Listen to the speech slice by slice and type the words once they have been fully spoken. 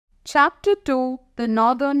Chapter 2, The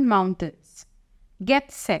Northern Mountains. Get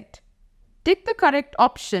set. Tick the correct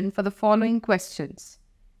option for the following questions.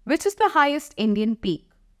 Which is the highest Indian peak?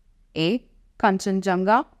 A.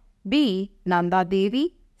 Kanchenjunga, B. Nanda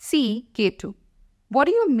Devi, C. K2. What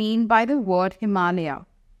do you mean by the word Himalaya?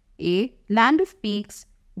 A. Land of peaks,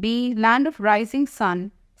 B. Land of rising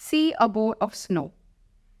sun, C. Abode of snow.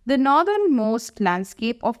 The northernmost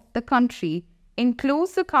landscape of the country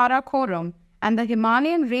includes the Karakoram and the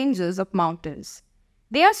Himalayan ranges of mountains.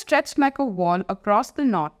 They are stretched like a wall across the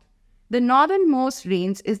north. The northernmost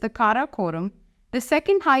range is the Karakoram. The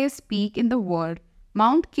second highest peak in the world,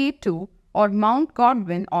 Mount K2 or Mount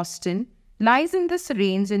Godwin Austen, lies in this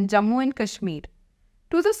range in Jammu and Kashmir.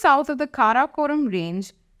 To the south of the Karakoram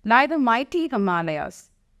range lie the mighty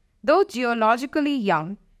Himalayas. Though geologically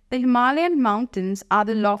young, the Himalayan mountains are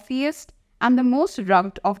the loftiest and the most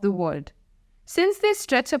rugged of the world. Since they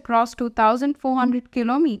stretch across 2,400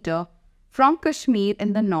 km from Kashmir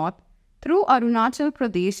in the north through Arunachal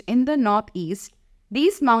Pradesh in the northeast,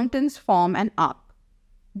 these mountains form an arc.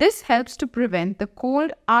 This helps to prevent the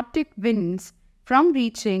cold Arctic winds from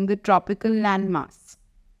reaching the tropical landmass.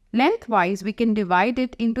 Lengthwise, we can divide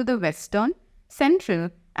it into the western,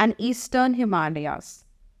 central, and eastern Himalayas.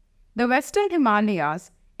 The western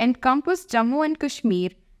Himalayas encompass Jammu and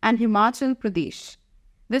Kashmir and Himachal Pradesh.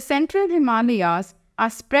 The central Himalayas are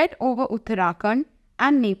spread over Uttarakhand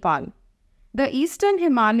and Nepal. The eastern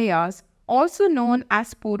Himalayas, also known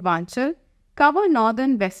as Purvanchal, cover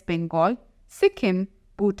northern West Bengal, Sikkim,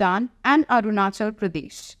 Bhutan, and Arunachal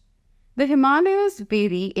Pradesh. The Himalayas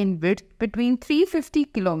vary in width between 350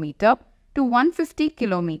 km to 150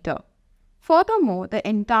 km. Furthermore, the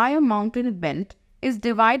entire mountain belt is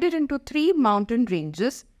divided into 3 mountain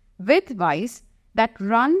ranges width-wise that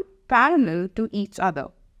run parallel to each other.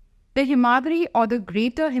 The Himadri or the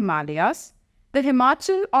Greater Himalayas, the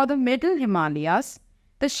Himachal or the Middle Himalayas,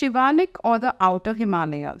 the Shivalik or the Outer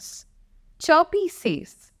Himalayas. Chirpy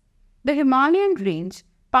says, the Himalayan range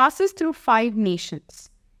passes through 5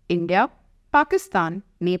 nations: India, Pakistan,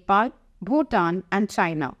 Nepal, Bhutan, and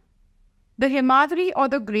China. The Himadri or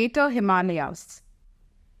the Greater Himalayas.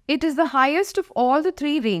 It is the highest of all the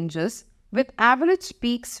 3 ranges, with average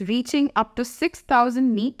peaks reaching up to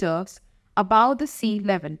 6,000 meters above the sea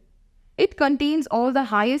level. It contains all the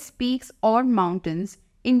highest peaks or mountains,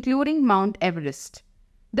 including Mount Everest.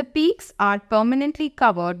 The peaks are permanently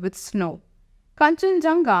covered with snow.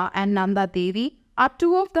 Kanchenjunga and Nanda Devi are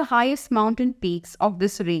 2 of the highest mountain peaks of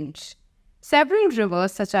this range. Several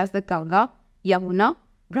rivers such as the Ganga, Yamuna,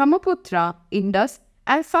 Brahmaputra, Indus,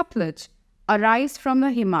 and Satluj arise from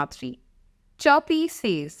the Himadri. Chirpy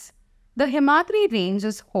says, the Himadri range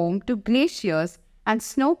is home to glaciers and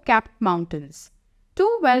snow-capped mountains.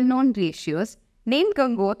 2 well-known glaciers, named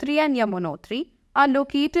Gangotri and Yamunotri, are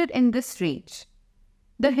located in this range.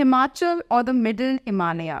 The Himachal or the Middle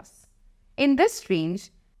Himalayas. In this range,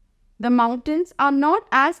 the mountains are not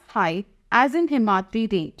as high as in Himadri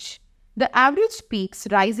range, the average peaks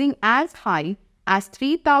rising as high as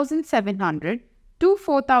 3,700 to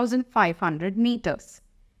 4,500 meters.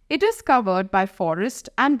 It is covered by forest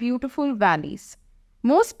and beautiful valleys.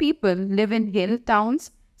 Most people live in hill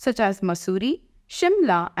towns such as Mussoorie,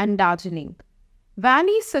 Shimla, and Darjeeling.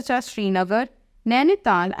 Valleys such as Srinagar,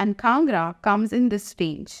 Nainital, and Kangra comes in this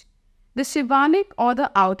range. The Shivalik or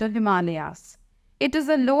the Outer Himalayas. It is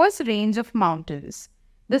the lowest range of mountains.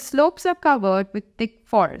 The slopes are covered with thick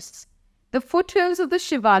forests. The foothills of the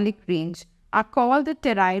Shivalik range are called the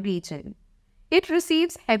Terai region. It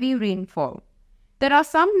receives heavy rainfall. There are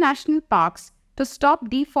some national parks to stop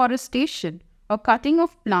deforestation or cutting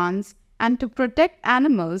of plants and to protect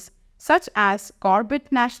animals such as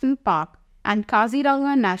Corbett National Park and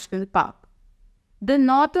Kaziranga National Park. The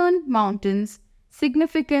Northern Mountains,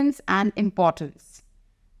 significance and importance.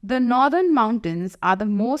 The Northern Mountains are the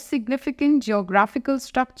most significant geographical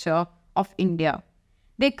structure of India.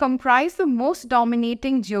 They comprise the most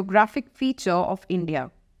dominating geographic feature of India.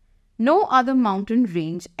 No other mountain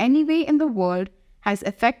range anywhere in the world has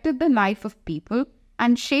affected the life of people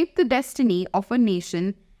and shaped the destiny of a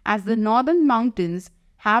nation as the Northern Mountains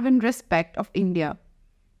have in respect of India.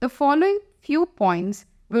 The following few points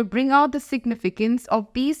will bring out the significance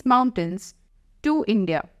of these mountains to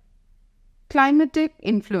India. Climatic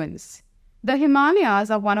influence. The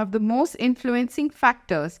Himalayas are one of the most influencing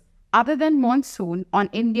factors other than monsoon on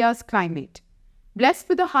India's climate. Blessed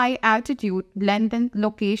with a high altitude, length, and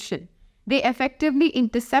location, they effectively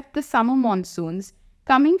intercept the summer monsoons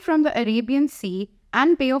coming from the Arabian Sea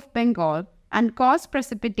and Bay of Bengal and cause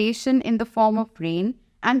precipitation in the form of rain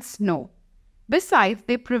and snow. Besides,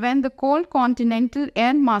 they prevent the cold continental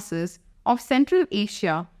air masses of Central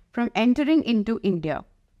Asia from entering into India.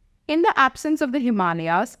 In the absence of the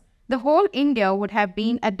Himalayas, the whole India would have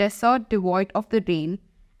been a desert devoid of the rain,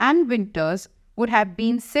 and winters would have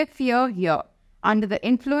been severe here under the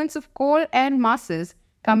influence of cold air masses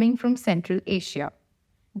coming from Central Asia.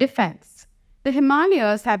 Defense. The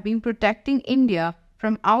Himalayas have been protecting India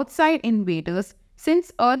from outside invaders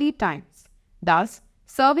since early times, thus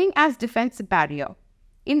serving as defense barrier.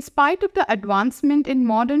 In spite of the advancement in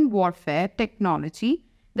modern warfare technology,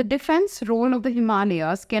 the defense role of the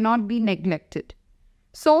Himalayas cannot be neglected.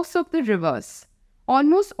 Source of the rivers.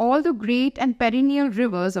 Almost all the great and perennial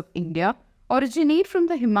rivers of India originate from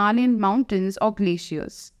the Himalayan mountains or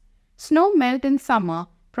glaciers. Snow melt in summer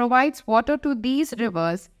provides water to these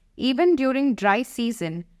rivers even during dry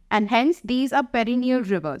season, and hence these are perennial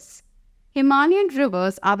rivers. Himalayan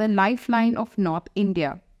rivers are the lifeline of North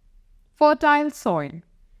India. Fertile soil.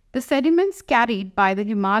 The sediments carried by the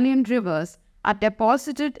Himalayan rivers are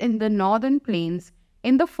deposited in the northern plains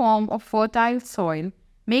in the form of fertile soil,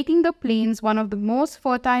 making the plains one of the most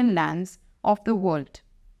fertile lands of the world.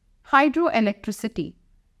 Hydroelectricity.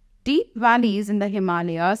 Deep valleys in the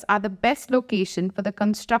Himalayas are the best location for the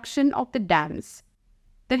construction of the dams.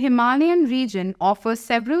 The Himalayan region offers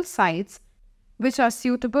several sites which are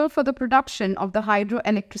suitable for the production of the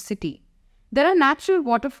hydroelectricity. There are natural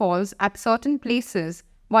waterfalls at certain places,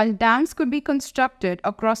 while dams could be constructed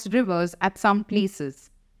across rivers at some places.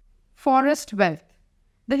 Forest wealth.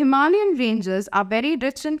 The Himalayan ranges are very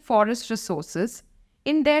rich in forest resources.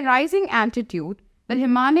 In their rising altitude, the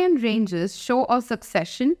Himalayan ranges show a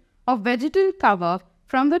succession of vegetal cover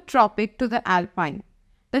from the tropic to the alpine.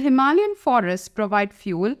 The Himalayan forests provide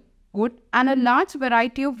fuel, wood, and a large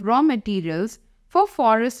variety of raw materials for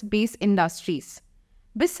forest-based industries.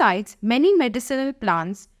 Besides, many medicinal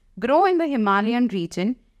plants grow in the Himalayan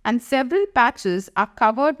region, and several patches are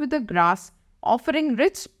covered with the grass, offering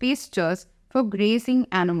rich pastures for grazing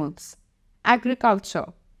animals.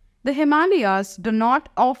 Agriculture. The Himalayas do not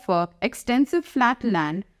offer extensive flat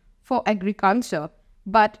land for agriculture,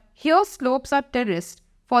 but here slopes are terraced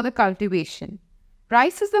for the cultivation.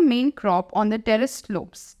 Rice is the main crop on the terraced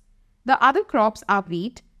slopes. The other crops are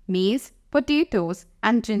wheat, maize, potatoes,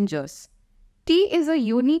 and gingers. Tea is a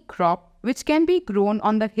unique crop which can be grown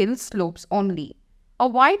on the hill slopes only. A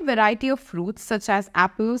wide variety of fruits such as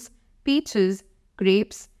apples, peaches,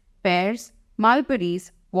 grapes, pears,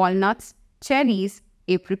 mulberries, walnuts, cherries,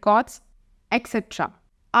 apricots, etc.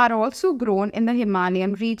 are also grown in the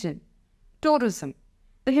Himalayan region. Tourism.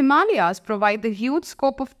 The Himalayas provide the huge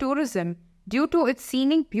scope of tourism due to its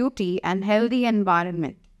scenic beauty and healthy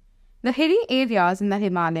environment. The hilly areas in the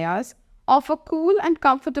Himalayas offer cool and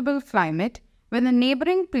comfortable climate when the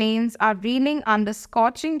neighboring plains are reeling under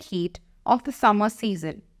scorching heat of the summer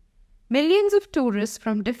season. Millions of tourists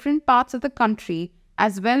from different parts of the country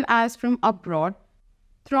as well as from abroad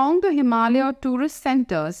throng the Himalaya tourist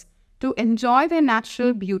centers to enjoy their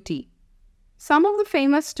natural beauty. Some of the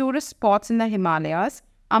famous tourist spots in the Himalayas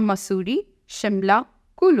are Mussoorie, Shimla,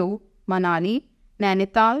 Kulu, Manali,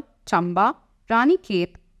 Nainital, Chamba,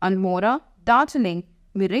 Ranikhet, Almora, Darjeeling,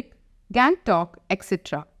 Mirik, Gangtok,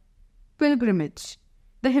 etc. Pilgrimage.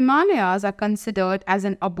 The Himalayas are considered as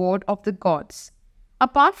an abode of the gods.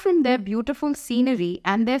 Apart from their beautiful scenery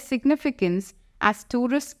and their significance as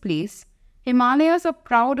tourist place, Himalayas are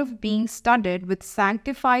proud of being studded with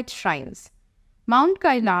sanctified shrines. Mount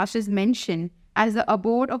Kailash is mentioned as the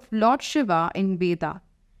abode of Lord Shiva in Veda.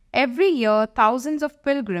 Every year, thousands of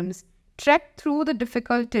pilgrims trek through the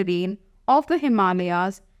difficult terrain of the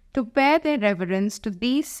Himalayas to pay their reverence to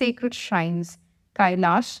these sacred shrines: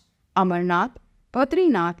 Kailash, Amarnath,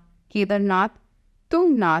 Badrinath, Kedarnath,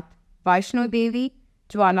 Tungnath, Vaishno Devi,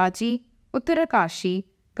 Jwalaji, Uttarakashi,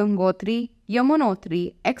 Gangotri,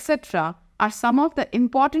 Yamunotri, etc. are some of the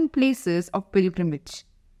important places of pilgrimage.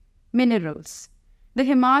 Minerals. The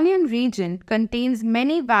Himalayan region contains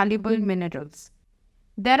many valuable minerals.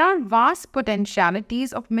 There are vast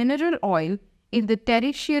potentialities of mineral oil in the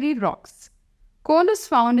tertiary rocks. Coal is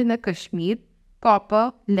found in the Kashmir.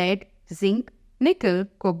 Copper, lead, zinc, nickel,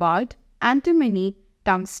 cobalt, antimony,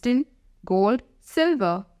 tungsten, gold,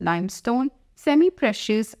 silver, limestone,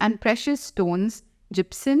 semi-precious and precious stones,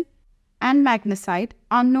 gypsum, and magnesite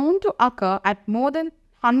are known to occur at more than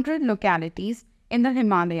 100 localities in the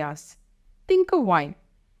Himalayas. Think a while.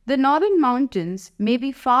 The northern mountains may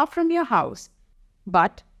be far from your house,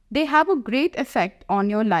 but they have a great effect on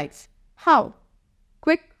your life. How?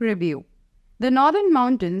 Quick review. The northern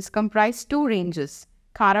mountains comprise two ranges,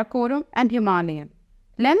 Karakoram and Himalayan.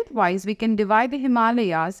 Lengthwise, we can divide the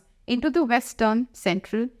Himalayas into the western,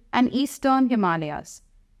 central, and eastern Himalayas.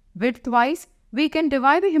 Widthwise, we can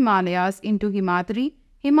divide the Himalayas into Himadri,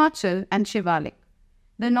 Himachal, and Shivalik.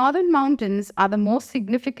 The northern mountains are the most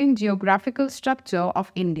significant geographical structure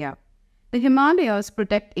of India. The Himalayas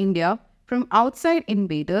protect India from outside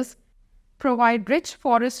invaders, provide rich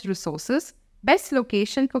forest resources, best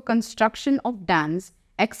location for construction of dams,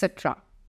 etc.